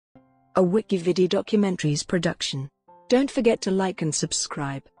a WikiVidi documentaries production. Don't forget to like and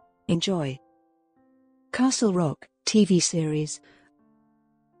subscribe. Enjoy. Castle Rock TV series.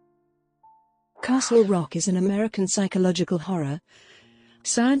 Castle Rock is an American psychological horror,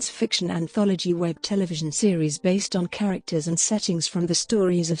 science fiction anthology web television series based on characters and settings from the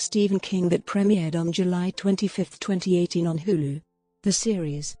stories of Stephen King that premiered on July 25, 2018 on Hulu. The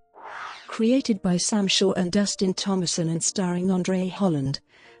series, created by Sam Shaw and Dustin Thomason and starring André Holland,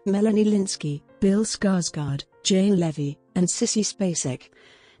 Melanie Lynskey, Bill Skarsgård, Jane Levy, and Sissy Spacek,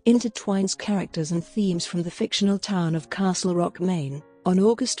 intertwines characters and themes from the fictional town of Castle Rock, Maine. On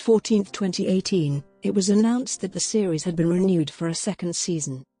August 14, 2018, it was announced that the series had been renewed for a second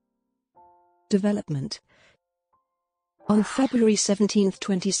season. Development. On February 17,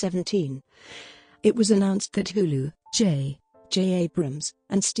 2017, it was announced that Hulu, J. Abrams,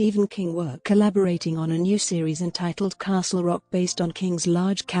 and Stephen King were collaborating on a new series entitled Castle Rock based on King's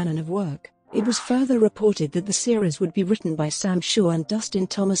large canon of work. It was further reported that the series would be written by Sam Shaw and Dustin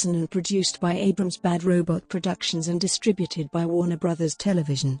Thomason and produced by Abrams' Bad Robot Productions and distributed by Warner Bros.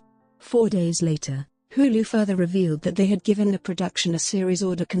 Television. 4 days later, Hulu further revealed that they had given the production a series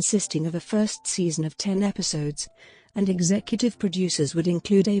order consisting of a first season of 10 episodes, and executive producers would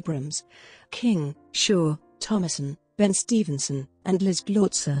include Abrams, King, Shaw, Thomason, Ben Stevenson, and Liz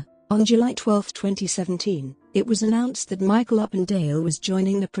Glautzer. On July 12, 2017, it was announced that Michael Uppendale was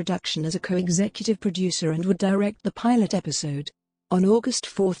joining the production as a co-executive producer and would direct the pilot episode. On August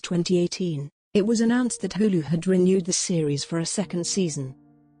 4, 2018, it was announced that Hulu had renewed the series for a second season.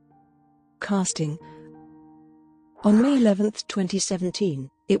 Casting. On May 11, 2017,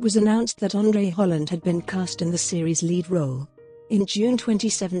 it was announced that André Holland had been cast in the series' lead role. In June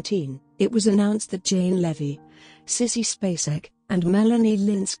 2017, it was announced that Jane Levy, Sissy Spacek, and Melanie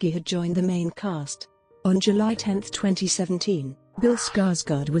Lynskey had joined the main cast. On July 10, 2017, Bill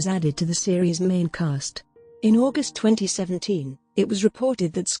Skarsgård was added to the series' main cast. In August 2017, it was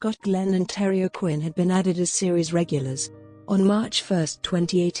reported that Scott Glenn and Terry O'Quinn had been added as series regulars. On March 1,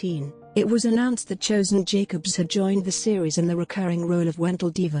 2018, it was announced that Chosen Jacobs had joined the series in the recurring role of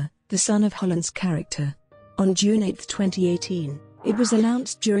Wendell Deaver, the son of Holland's character. On June 8, 2018, it was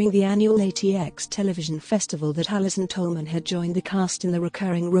announced during the annual ATX television festival that Alison Tolman had joined the cast in the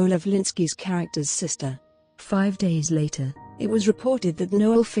recurring role of Lynskey's character's sister. 5 days later, it was reported that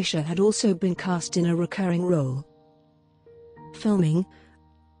Noel Fisher had also been cast in a recurring role. Filming.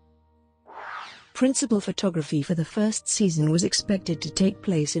 Principal photography for the first season was expected to take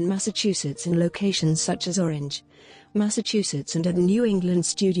place in Massachusetts in locations such as Orange, Massachusetts and at New England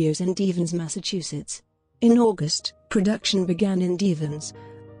Studios in Devens, Massachusetts. In August, production began in Devens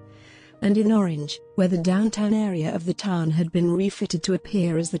and in Orange, where the downtown area of the town had been refitted to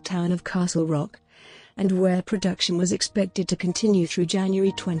appear as the town of Castle Rock, and where production was expected to continue through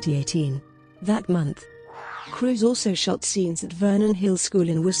January 2018. That month, crews also shot scenes at Vernon Hills School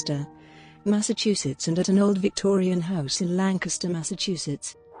in Worcester, Massachusetts and at an old Victorian house in Lancaster,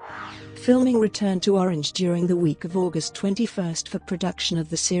 Massachusetts. Filming returned to Orange during the week of August 21 for production of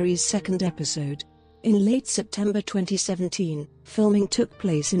the series' second episode. In late September 2017, filming took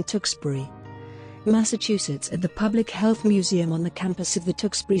place in Tewksbury, Massachusetts at the Public Health Museum on the campus of the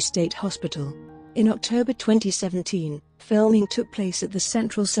Tewksbury State Hospital. In October 2017, filming took place at the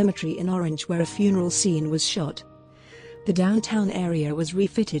Central Cemetery in Orange where a funeral scene was shot. The downtown area was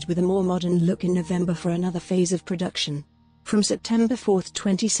refitted with a more modern look in November for another phase of production. From September 4,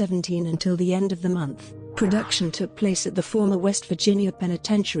 2017 until the end of the month, production took place at the former West Virginia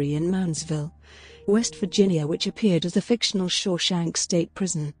Penitentiary in Moundsville, West Virginia, which appeared as the fictional Shawshank State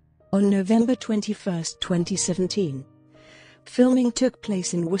Prison. On November 21, 2017, filming took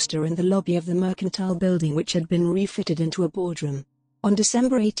place in Worcester in the lobby of the Mercantile Building, which had been refitted into a boardroom. On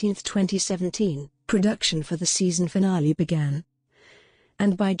December 18, 2017, production for the season finale began,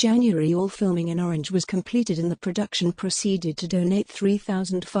 and by January all filming in Orange was completed and the production proceeded to donate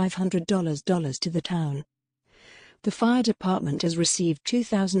 $3,500 to the town. The fire department has received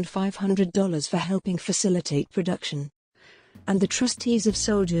 $2,500 for helping facilitate production, and the trustees of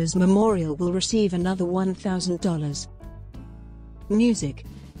Soldiers Memorial will receive another $1,000. Music.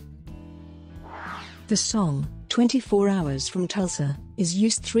 The song, 24 Hours from Tulsa, is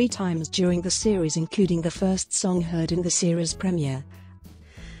used 3 times during the series, including the first song heard in the series premiere,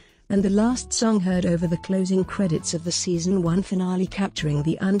 and the last song heard over the closing credits of the Season 1 finale, capturing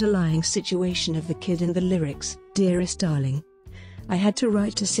the underlying situation of the kid in the lyrics, "Dearest darling, I had to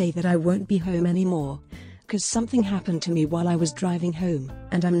write to say that I won't be home anymore, 'cause something happened to me while I was driving home,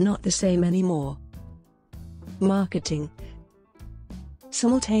 and I'm not the same anymore." Marketing.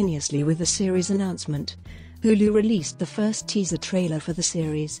 Simultaneously with the series announcement, Hulu released the first teaser trailer for the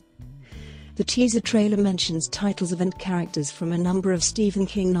series. The teaser trailer mentions titles of and characters from a number of Stephen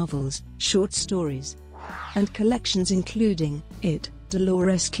King novels, short stories, and collections including It,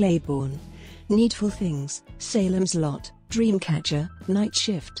 Dolores Claiborne, Needful Things, Salem's Lot, Dreamcatcher, Night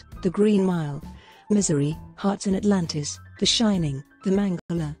Shift, The Green Mile, Misery, Hearts in Atlantis, The Shining, The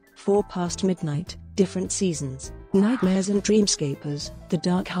Mangler, 4 Past Midnight, Different Seasons, Nightmares and Dreamscapers, The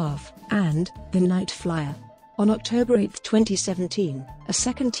Dark Half, and The Night Flyer. On October 8, 2017, a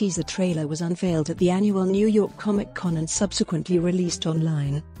second teaser trailer was unveiled at the annual New York Comic Con and subsequently released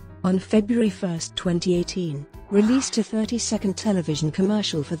online. On February 1, 2018, released a 30-second television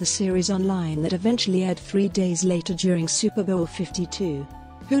commercial for the series online that eventually aired 3 days later during Super Bowl 52.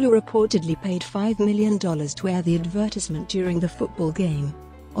 Hulu reportedly paid $5 million to air the advertisement during the football game.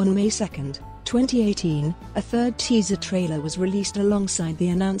 On May 2, 2018, a third teaser trailer was released alongside the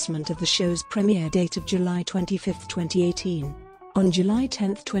announcement of the show's premiere date of July 25, 2018. On July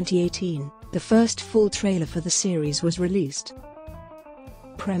 10, 2018, the first full trailer for the series was released.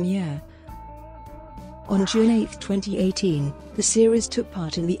 Premiere. On June 8, 2018, the series took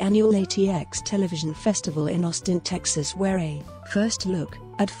part in the annual ATX Television Festival in Austin, Texas, where a first look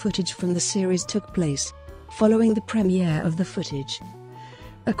at footage from the series took place. Following the premiere of the footage,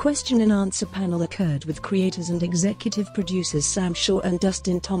 a question-and-answer panel occurred with creators and executive producers Sam Shaw and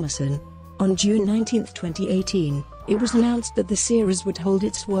Dustin Thomason. On June 19, 2018, it was announced that the series would hold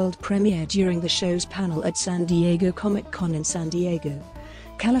its world premiere during the show's panel at San Diego Comic-Con in San Diego,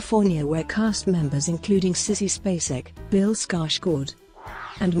 California, where cast members including Sissy Spacek, Bill Skarsgård,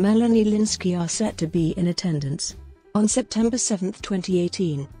 and Melanie Lynskey are set to be in attendance. On September 7,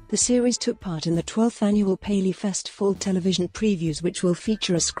 2018, the series took part in the 12th annual Paley Fest Fall Television Previews, which will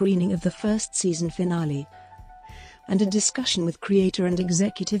feature a screening of the first season finale and a discussion with creator and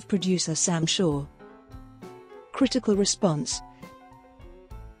executive producer Sam Shaw. Critical response.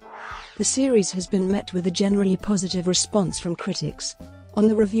 The series has been met with a generally positive response from critics. On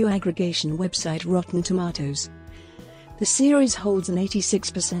the review aggregation website Rotten Tomatoes, the series holds an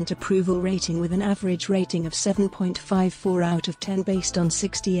 86% approval rating with an average rating of 7.54 out of 10 based on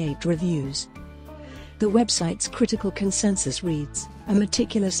 68 reviews. The website's critical consensus reads, "A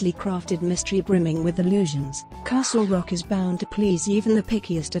meticulously crafted mystery brimming with allusions, Castle Rock is bound to please even the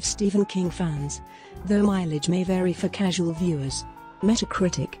pickiest of Stephen King fans, though mileage may vary for casual viewers."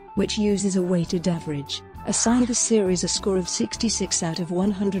 Metacritic, which uses a weighted average, assigned the series a score of 66 out of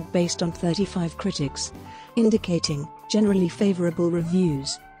 100 based on 35 critics, indicating generally favorable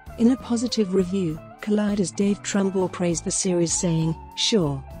reviews. In a positive review, Collider's Dave Trumbaugh praised the series, saying,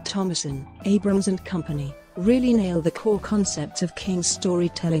 "Shaw, Thomason, Abrams and company really nail the core concepts of King's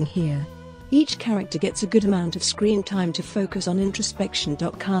storytelling here. Each character gets a good amount of screen time to focus on introspection.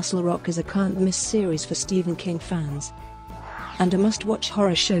 Castle Rock is a can't-miss series for Stephen King fans, and a must-watch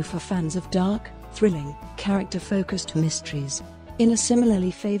horror show for fans of dark, thrilling, character-focused mysteries." In a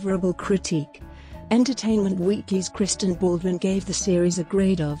similarly favorable critique, Entertainment Weekly's Kristen Baldwin gave the series a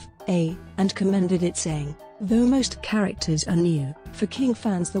grade of A, and commended it, saying, "Though most characters are new, for King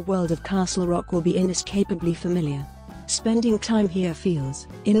fans the world of Castle Rock will be inescapably familiar. Spending time here feels,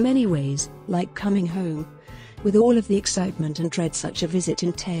 in many ways, like coming home, with all of the excitement and dread such a visit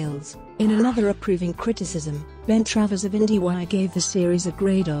entails." In another approving criticism, Ben Travers of IndieWire gave the series a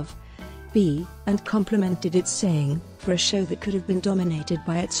grade of B, and complimented it, saying, "For a show that could have been dominated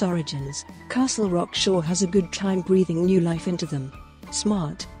by its origins, Castle Rock sure has a good time breathing new life into them.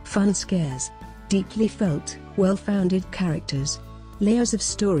 Smart, fun scares, deeply felt, well-founded characters, layers of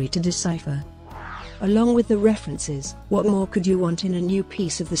story to decipher. Along with the references, what more could you want in a new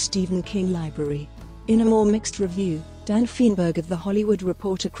piece of the Stephen King library?" In a more mixed review, Dan Feinberg of The Hollywood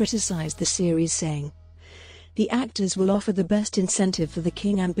Reporter criticized the series, saying, "The actors will offer the best incentive for the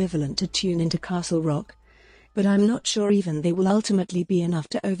King ambivalent to tune into Castle Rock, but I'm not sure even they will ultimately be enough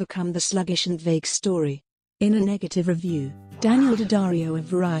to overcome the sluggish and vague story." In a negative review, Daniel Daddario of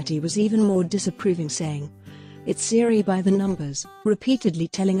Variety was even more disapproving, saying, "It's series by the numbers, repeatedly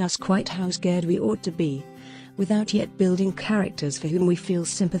telling us quite how scared we ought to be, without yet building characters for whom we feel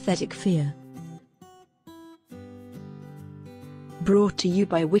sympathetic fear." Brought to you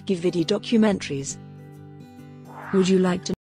by WikiVidi Documentaries. Would you like to